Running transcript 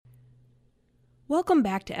Welcome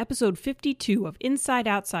back to episode 52 of Inside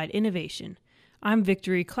Outside Innovation. I'm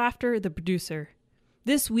Victory Clafter, the producer.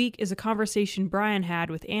 This week is a conversation Brian had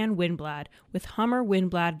with Anne Winblad with Hummer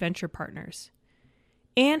Winblad Venture Partners.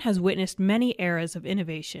 Anne has witnessed many eras of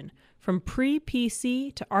innovation, from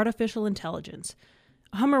pre-PC to artificial intelligence.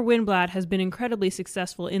 Hummer Winblad has been incredibly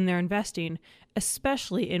successful in their investing,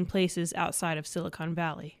 especially in places outside of Silicon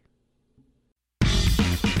Valley.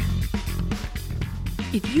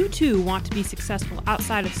 If you too want to be successful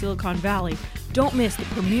outside of Silicon Valley, don't miss the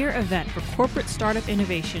premier event for corporate startup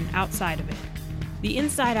innovation outside of it. The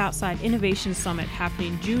Inside Outside Innovation Summit,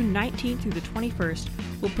 happening June 19th through the 21st,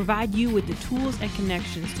 will provide you with the tools and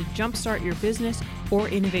connections to jumpstart your business or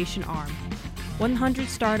innovation arm. 100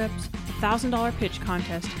 startups, a $1,000 pitch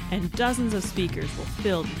contest, and dozens of speakers will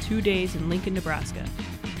fill the 2 days in Lincoln, Nebraska.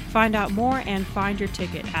 Find out more and find your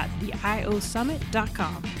ticket at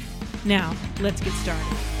theiosummit.com. Now, let's get started.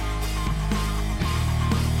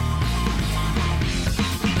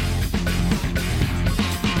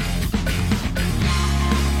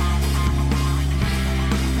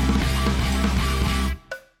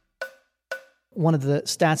 One of the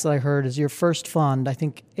stats that I heard is your first fund, I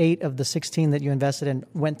think 8 of the 16 that you invested in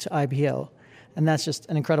went to IPO. And that's just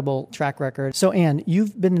an incredible track record. So, Anne,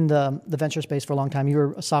 you've been in the venture space for a long time. You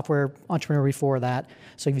were a software entrepreneur before that,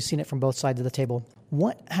 so you've seen it from both sides of the table.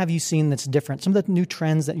 What have you seen that's different? Some of the new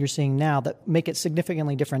trends that you're seeing now that make it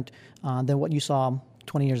significantly different than what you saw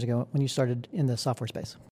 20 years ago when you started in the software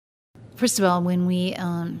space? First of all, when we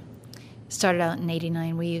started out in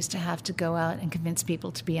 '89, we used to have to go out and convince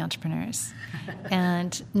people to be entrepreneurs.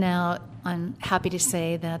 And now I'm happy to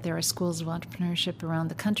say that there are schools of entrepreneurship around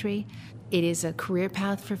the country. It is a career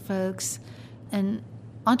path for folks, and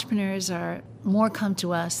entrepreneurs are more come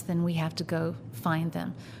to us than we have to go find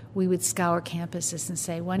them. We would scour campuses and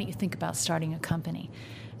say, why don't you think about starting a company?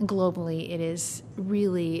 And globally, it is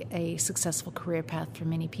really a successful career path for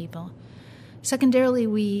many people. Secondarily,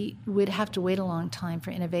 we would have to wait a long time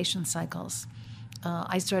for innovation cycles.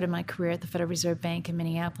 I started my career at the Federal Reserve Bank in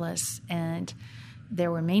Minneapolis, and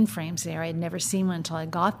there were mainframes there. I had never seen one until I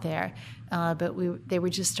got there, but they were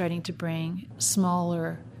just starting to bring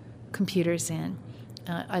smaller computers in.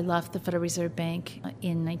 I left the Federal Reserve Bank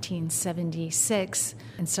in 1976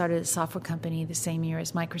 and started a software company the same year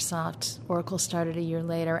as Microsoft. Oracle started a year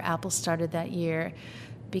later. Apple started that year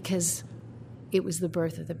because it was the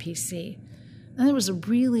birth of the PC. And it was a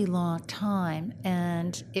really long time,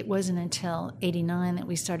 and it wasn't until '89 that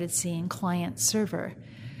we started seeing client-server,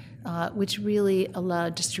 which really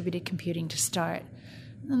allowed distributed computing to start.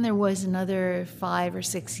 And there was another 5 or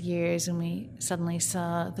 6 years, and we suddenly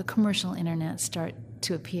saw the commercial internet start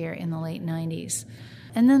to appear in the late '90s.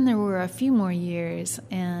 And then there were a few more years,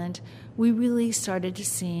 and we really started to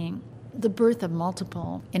see the birth of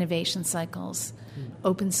multiple innovation cycles,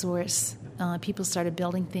 open source. People started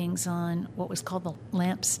building things on what was called the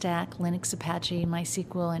LAMP stack, Linux, Apache,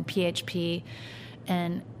 MySQL, and PHP,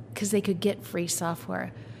 and because they could get free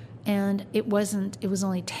software. And it was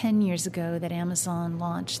only 10 years ago that Amazon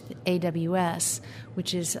launched the AWS,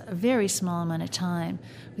 which is a very small amount of time.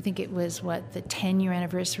 We think it was, the 10-year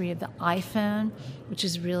anniversary of the iPhone, which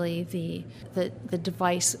is really the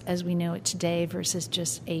device as we know it today versus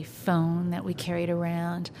just a phone that we carried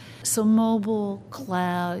around. So mobile,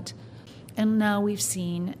 cloud. And now we've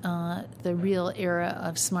seen the real era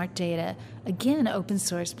of smart data. Again, open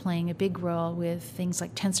source playing a big role with things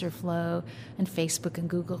like TensorFlow and Facebook and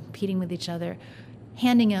Google competing with each other,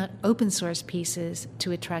 handing out open source pieces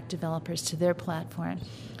to attract developers to their platform.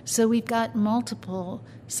 So we've got multiple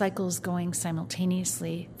cycles going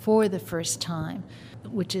simultaneously for the first time,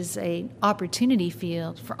 which is an opportunity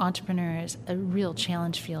field for entrepreneurs, a real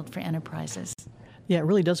challenge field for enterprises. Yeah, it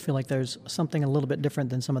really does feel like there's something a little bit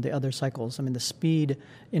different than some of the other cycles. I mean, the speed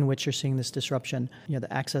in which you're seeing this disruption,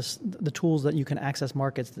 the access, the tools that you can access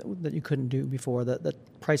markets that you couldn't do before, the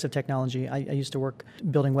price of technology. I used to work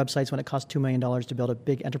building websites when it cost $2 million to build a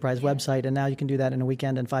big enterprise website, and now you can do that in a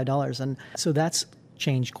weekend and $5. And so that's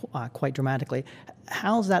changed quite dramatically.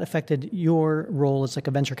 How's that affected your role as like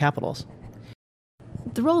a venture capitalist?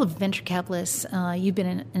 The role of venture capitalists, you've been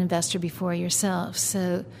an investor before yourself,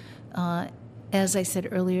 so as I said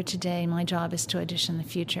earlier today, my job is to audition the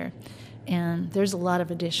future. And there's a lot of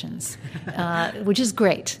auditions, which is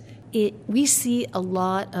great. We see a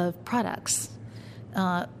lot of products.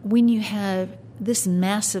 When you have this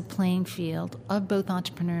massive playing field of both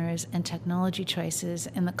entrepreneurs and technology choices,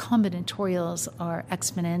 and the combinatorials are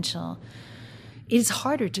exponential, it is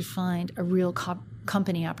harder to find a real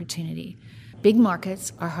company opportunity. Big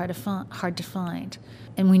markets are hard to find,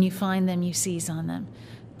 and when you find them, you seize on them.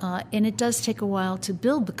 And it does take a while to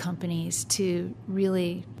build the companies to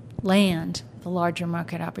really land the larger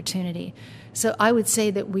market opportunity. So I would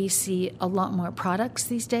say that we see a lot more products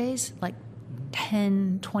these days, like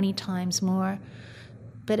 10, 20 times more.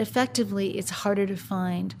 But effectively, it's harder to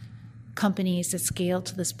find companies that scale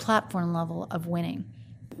to this platform level of winning.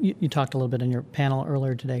 You talked a little bit in your panel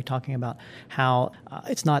earlier today talking about how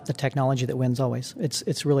it's not the technology that wins always.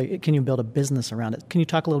 It's really, can you build a business around it? Can you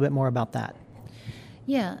talk a little bit more about that?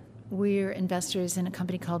 Yeah, we're investors in a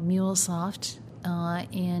company called MuleSoft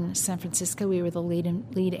in San Francisco. We were the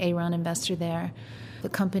lead A-round investor there. The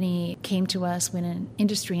company came to us when an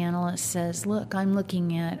industry analyst says, look, I'm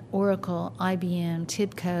looking at Oracle, IBM,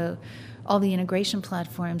 TIBCO, all the integration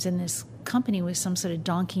platforms, and this company with some sort of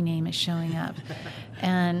donkey name is showing up.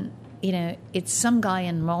 And, it's some guy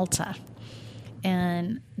in Malta.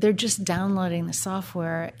 And they're just downloading the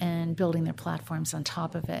software and building their platforms on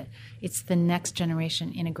top of it. It's the next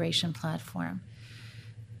generation integration platform.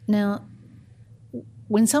 Now,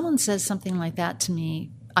 when someone says something like that to me,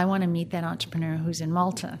 I want to meet that entrepreneur who's in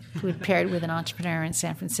Malta, who had paired with an entrepreneur in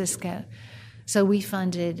San Francisco. So we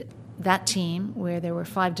funded that team where there were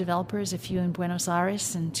 5 developers, a few in Buenos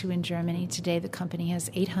Aires and 2 in Germany. Today the company has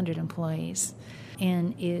 800 employees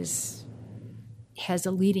and has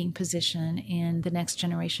a leading position in the next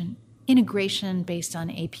generation integration based on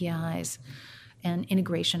APIs and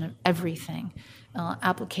integration of everything,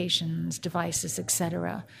 applications, devices,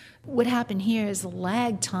 etc. What happened here is the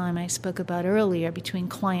lag time I spoke about earlier between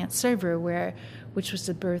client-server, which was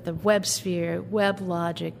the birth of WebSphere,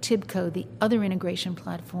 WebLogic, TIBCO, the other integration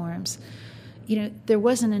platforms. There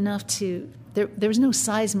wasn't enough there was no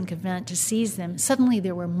seismic event to seize them. Suddenly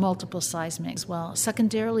there were multiple seismic as well.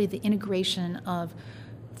 Secondarily, the integration of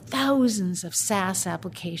thousands of SaaS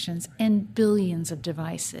applications and billions of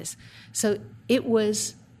devices. So it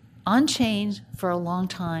was on change for a long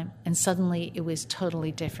time, and suddenly it was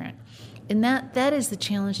totally different. And that is the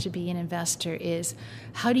challenge to be an investor, is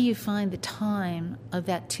how do you find the time of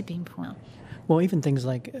that tipping point? Well, even things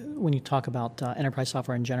like when you talk about enterprise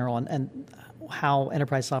software in general and how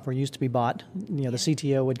enterprise software used to be bought, the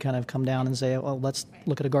CTO would kind of come down and say, well, let's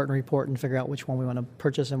look at a Gartner report and figure out which one we want to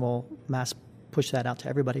purchase, and we'll mass push that out to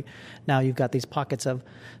everybody. Now you've got these pockets of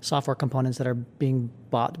software components that are being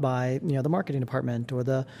bought by the marketing department or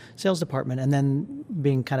the sales department, and then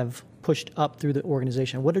being kind of pushed up through the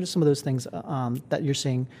organization. What are some of those things that you're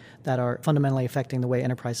seeing that are fundamentally affecting the way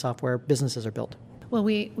enterprise software businesses are built? Well,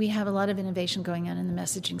 we have a lot of innovation going on in the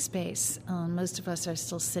messaging space. Most of us are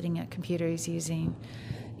still sitting at computers using,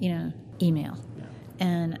 email.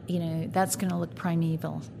 And, that's going to look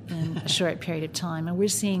primeval in a short period of time. And we're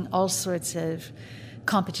seeing all sorts of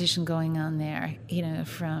competition going on there,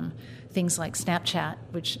 from things like Snapchat,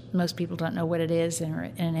 which most people don't know what it is in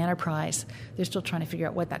an enterprise. They're still trying to figure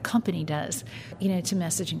out what that company does, to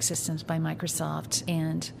messaging systems by Microsoft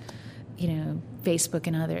and, Facebook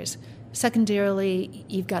and others. Secondarily,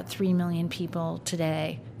 you've got 3 million people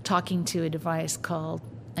today talking to a device called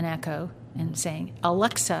an Echo and saying,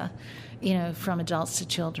 Alexa, from adults to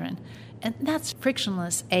children. And that's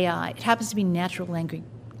frictionless AI. It happens to be natural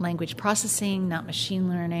language processing, not machine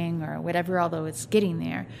learning or whatever, although it's getting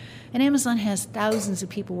there. And Amazon has thousands of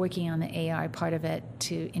people working on the AI part of it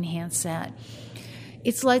to enhance that.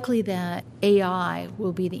 It's likely that AI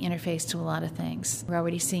will be the interface to a lot of things. We're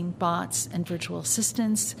already seeing bots and virtual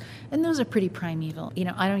assistants, and those are pretty primeval.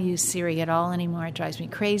 I don't use Siri at all anymore. It drives me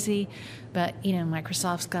crazy. But,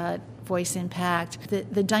 Microsoft's got Voice Impact.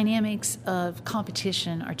 The dynamics of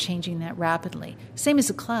competition are changing that rapidly. Same as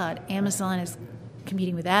the cloud. Amazon is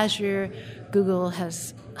competing with Azure. Google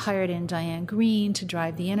has hired in Diane Green to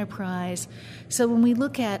drive the enterprise. So when we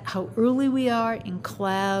look at how early we are in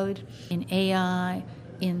cloud, in AI,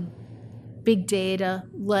 in big data,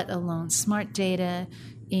 let alone smart data,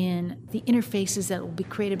 in the interfaces that will be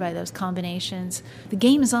created by those combinations, the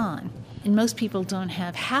game is on. And most people don't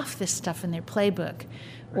have half this stuff in their playbook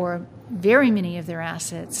or very many of their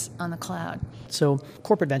assets on the cloud. So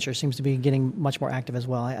corporate venture seems to be getting much more active as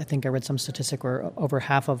well. I think I read some statistic where over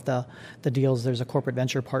half of the deals, there's a corporate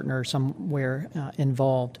venture partner somewhere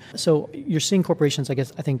involved. So you're seeing corporations, I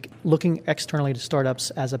think, looking externally to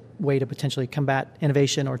startups as a way to potentially combat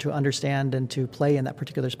innovation or to understand and to play in that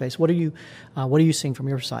particular space. What are you seeing from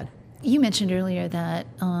your side? You mentioned earlier that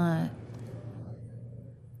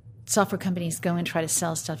software companies go and try to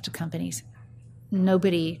sell stuff to companies.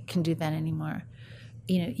 Nobody can do that anymore.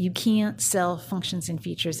 You can't sell functions and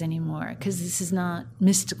features anymore because this is not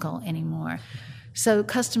mystical anymore. So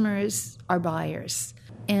customers are buyers.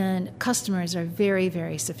 And customers are very,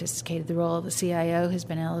 very sophisticated. The role of the CIO has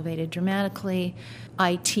been elevated dramatically.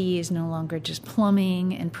 IT is no longer just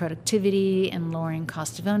plumbing and productivity and lowering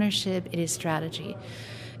cost of ownership. It is strategy.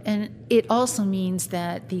 And it also means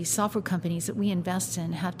that the software companies that we invest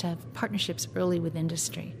in have to have partnerships early with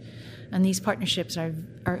industry. And these partnerships are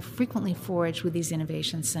frequently forged with these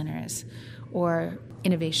innovation centers or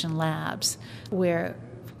innovation labs, where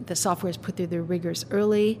the software is put through the rigors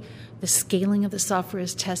early, the scaling of the software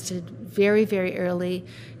is tested very, very early,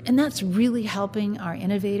 and that's really helping our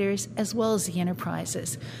innovators as well as the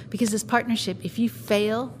enterprises. Because this partnership, if you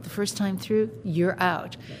fail the first time through, you're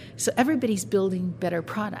out. So everybody's building better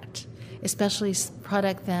product, especially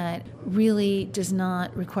product that really does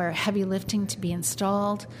not require heavy lifting to be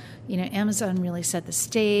installed. Amazon really set the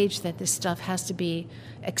stage that this stuff has to be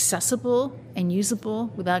accessible and usable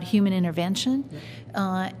without human intervention.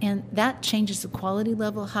 And that changes the quality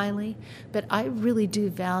level highly. But I really do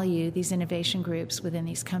value these innovation groups within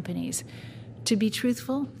these companies. To be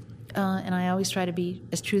truthful, and I always try to be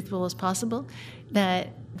as truthful as possible, that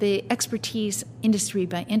the expertise industry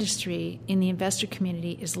by industry in the investor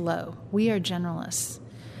community is low. We are generalists.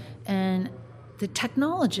 And the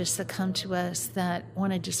technologists that come to us that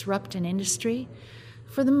want to disrupt an industry,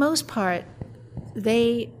 for the most part,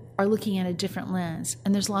 they are looking at a different lens,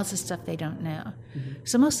 and there's lots of stuff they don't know. Mm-hmm.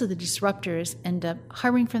 So most of the disruptors end up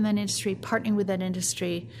hiring from that industry, partnering with that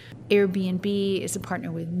industry. Airbnb is a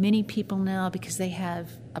partner with many people now because they have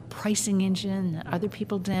a pricing engine that other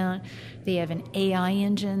people don't. They have an AI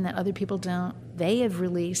engine that other people don't. They have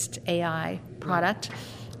released AI product,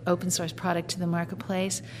 open source product to the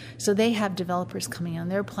marketplace. So they have developers coming on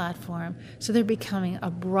their platform. So they're becoming a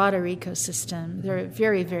broader ecosystem. They're a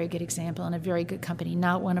very, very good example and a very good company.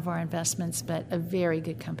 Not one of our investments, but a very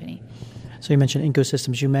good company. So you mentioned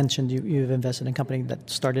ecosystems. You mentioned you've invested in a company that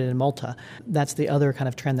started in Malta. That's the other kind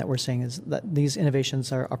of trend that we're seeing, is that these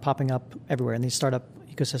innovations are popping up everywhere, and these startup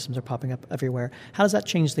ecosystems are popping up everywhere. How does that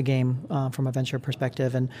change the game from a venture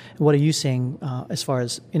perspective, and what are you seeing as far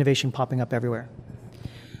as innovation popping up everywhere?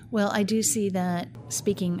 Well, I do see that,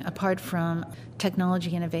 speaking apart from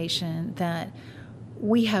technology innovation, that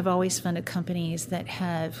we have always funded companies that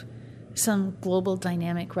have some global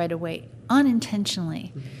dynamic right away,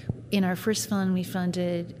 unintentionally. Mm-hmm. In our first fund, we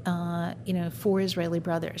funded, 4 Israeli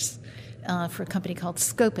brothers for a company called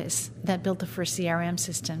Scopus that built the first CRM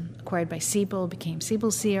system, acquired by Siebel, became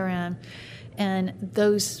Siebel CRM, and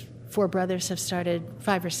those 4 brothers have started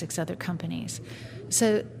 5 or 6 other companies.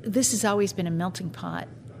 So this has always been a melting pot,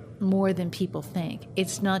 more than people think.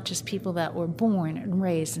 It's not just people that were born and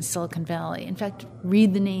raised in Silicon Valley. In fact,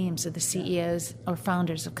 read the names of the CEOs or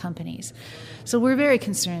founders of companies. So we're very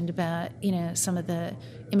concerned about, some of the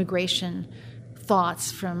immigration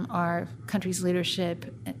thoughts from our country's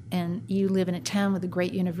leadership. And you live in a town with a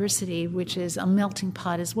great university, which is a melting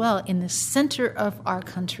pot as well, in the center of our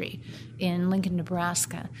country, in Lincoln,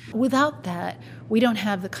 Nebraska. Without that, we don't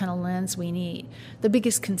have the kind of lens we need. The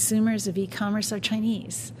biggest consumers of e-commerce are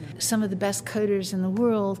Chinese. Some of the best coders in the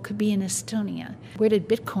world could be in Estonia. Where did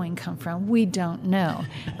Bitcoin come from? We don't know.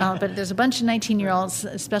 But there's a bunch of 19-year-olds,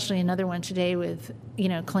 especially another one today, with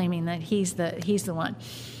claiming that he's the one.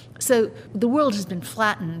 So the world has been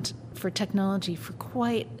flattened for technology for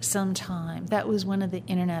quite some time. That was one of the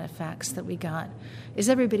internet effects that we got, is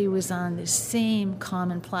everybody was on the same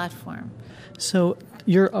common platform. So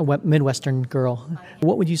you're a Midwestern girl.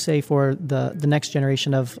 What would you say for the next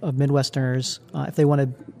generation of Midwesterners, if they want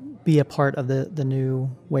to be a part of the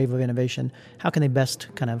new wave of innovation? How can they best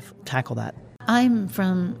kind of tackle that? I'm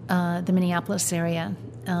from the Minneapolis area,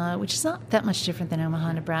 which is not that much different than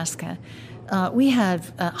Omaha, Nebraska. We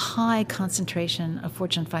have a high concentration of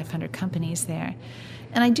Fortune 500 companies there.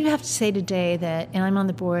 And I do have to say today that, and I'm on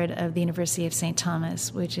the board of the University of St.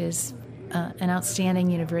 Thomas, which is an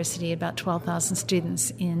outstanding university, about 12,000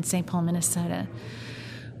 students in St. Paul, Minnesota.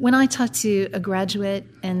 When I talk to a graduate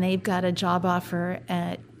and they've got a job offer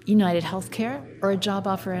at United Healthcare or a job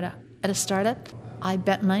offer at a startup, I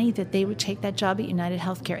bet money that they would take that job at United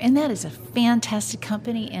Healthcare. And that is a fantastic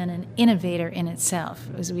company and an innovator in itself.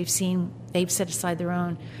 As we've seen, they've set aside their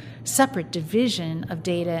own separate division of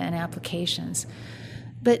data and applications.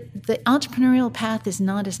 But the entrepreneurial path is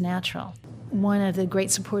not as natural. One of the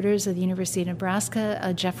great supporters of the University of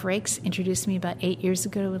Nebraska, Jeff Rakes, introduced me about 8 years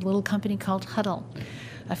ago to a little company called Huddle.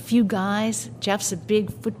 A few guys. Jeff's a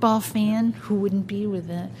big football fan. Who wouldn't be with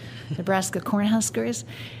the Nebraska Cornhuskers?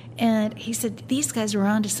 And he said, these guys are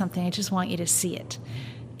onto something. I just want you to see it.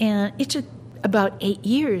 And it took about 8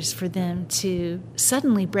 years for them to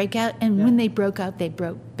suddenly break out. And when they broke out, they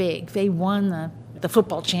broke big. They won the the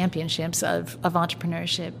football championships of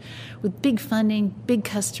entrepreneurship, with big funding, big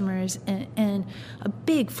customers, and a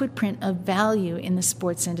big footprint of value in the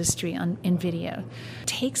sports industry in video. It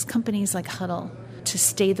takes companies like Hudl to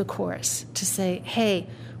stay the course, to say, hey,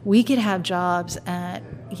 we could have jobs at,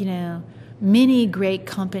 many great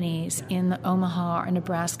companies in the Omaha or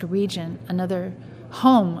Nebraska region, another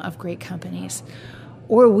home of great companies.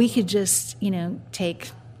 Or we could just,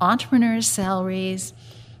 take entrepreneurs' salaries,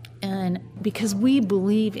 and because we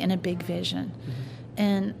believe in a big vision. Mm-hmm.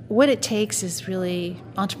 And what it takes is really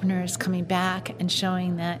entrepreneurs coming back and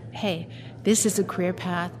showing that, hey, this is a career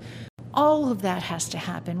path. All of that has to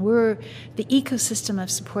happen. We're the ecosystem of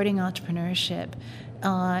supporting entrepreneurship.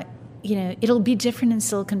 It'll be different in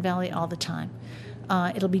Silicon Valley all the time.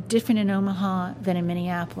 It'll be different in Omaha than in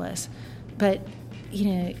Minneapolis. But,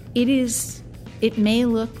 it may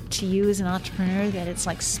look to you as an entrepreneur that it's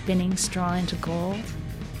like spinning straw into gold.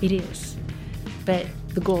 It is. But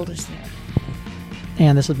the gold is there.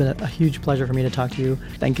 And this has been a huge pleasure for me to talk to you.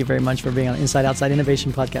 Thank you very much for being on Inside Outside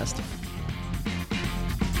Innovation Podcast.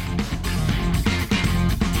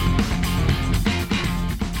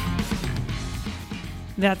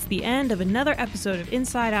 That's the end of another episode of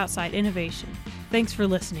Inside Outside Innovation. Thanks for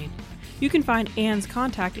listening. You can find Anne's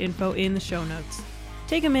contact info in the show notes.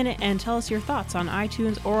 Take a minute and tell us your thoughts on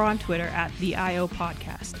iTunes or on Twitter at the IO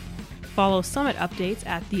Podcast. Follow Summit updates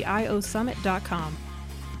at theiosummit.com.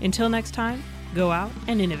 Until next time, go out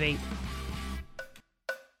and innovate.